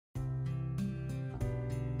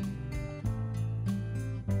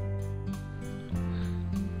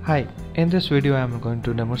Hi, in this video I am going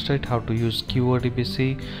to demonstrate how to use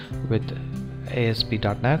QODBC with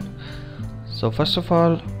ASP.NET. So first of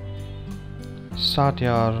all, start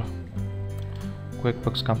your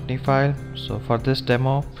QuickBooks company file. So for this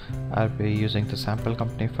demo I'll be using the sample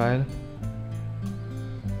company file.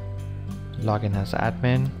 Login as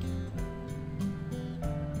admin.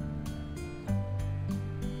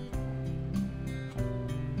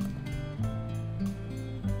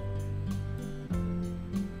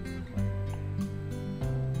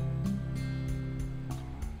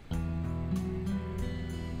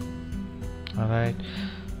 Alright,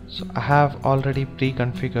 so I have already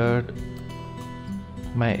pre-configured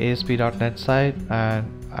my ASP.NET site and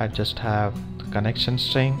I just have the connection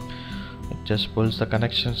string. It just pulls the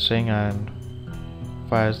connection string and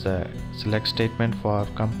fires the select statement for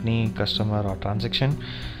company, customer or transaction.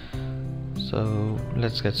 So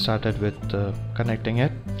let's get started with connecting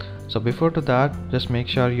it. So before to that, just make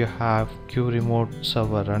sure you have QRemote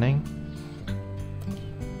server running.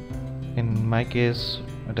 In my case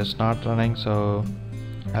it is not running, so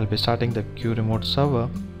I'll be starting the QRemote server.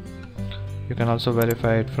 You can also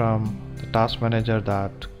verify it from the task manager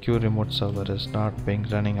that QRemote server is not being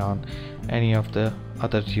running on any of the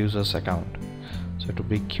other users account. So to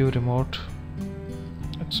be QRemote,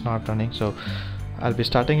 it's not running, so I'll be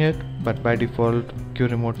starting it, but by default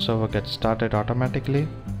QRemote server gets started automatically.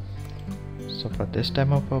 So for this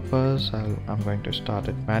demo purpose I'm going to start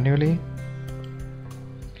it manually.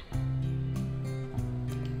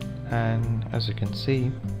 And as you can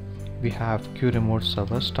see, we have QRemote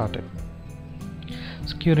server started.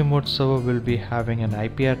 So QRemote server will be having an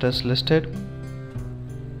IP address listed,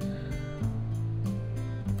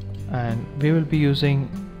 and we will be using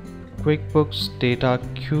QuickBooks Data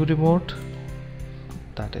QRemote,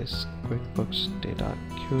 that is QuickBooks Data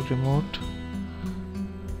QRemote.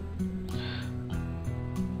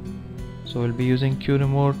 So we'll be using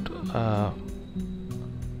QRemote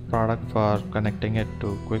product for connecting it to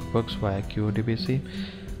QuickBooks via QODBC.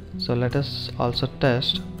 So let us also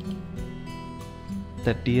test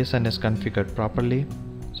that DSN is configured properly.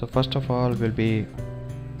 So first of all, we'll be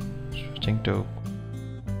switching to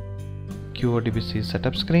QODBC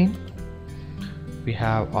setup screen. We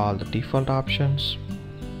have all the default options,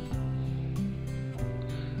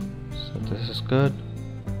 so this is good.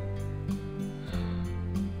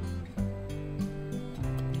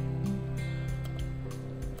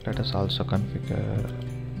 Let us also configure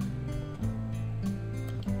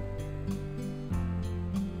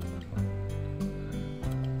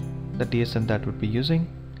the DSN that would be using.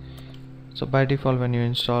 So by default, when you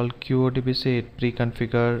install QODBC, it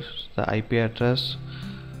pre-configures the IP address.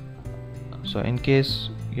 So in case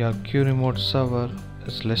your QRemote server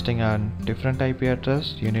is listing a different IP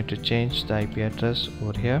address, you need to change the IP address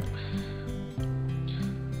over here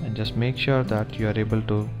and just make sure that you are able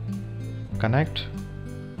to connect.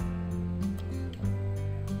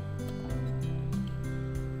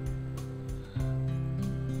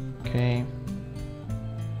 Okay.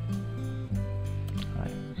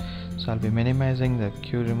 Right. So I'll be minimizing the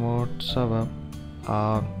QRemote server.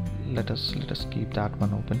 Let us keep that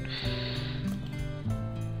one open.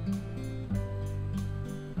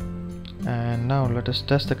 And now let us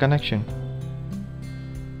test the connection.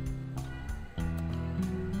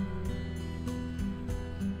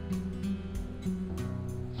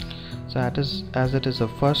 So as it is the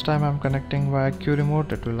first time I'm connecting via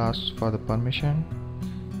QRemote, it will ask for the permission.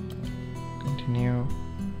 Continue.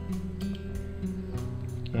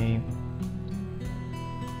 Okay,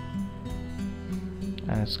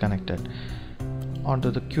 and it's connected.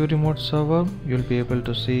 Onto the QRemote server, you'll be able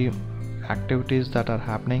to see activities that are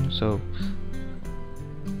happening. So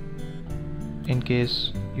in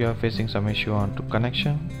case you are facing some issue onto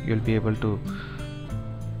connection, you'll be able to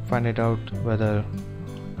find it out whether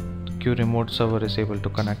the QRemote server is able to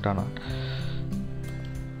connect or not.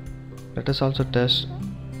 Let us also test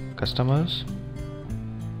customers.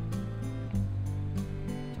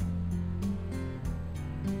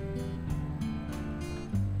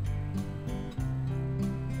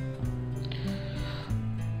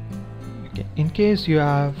 Okay. In case you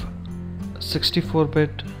have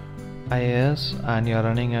 64-bit IIS and you are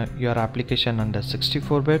running your application under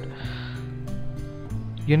 64-bit,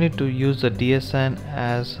 you need to use the DSN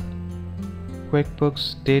as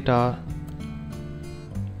QuickBooks Data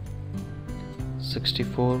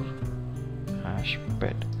 64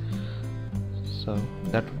 bit. So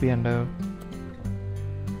that would be under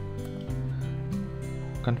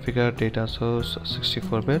configure data source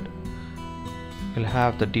 64-bit. You'll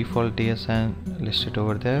have the default DSN listed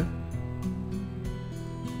over there.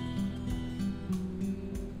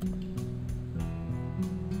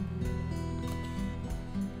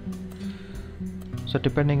 So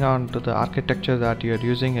depending on to the architecture that you are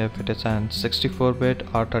using, if it is an 64-bit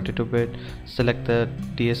or 32-bit, select the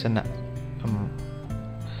DSN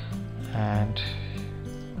and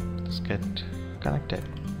let's get connected.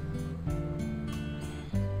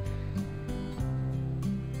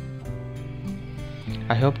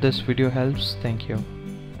 I hope this video helps. Thank you.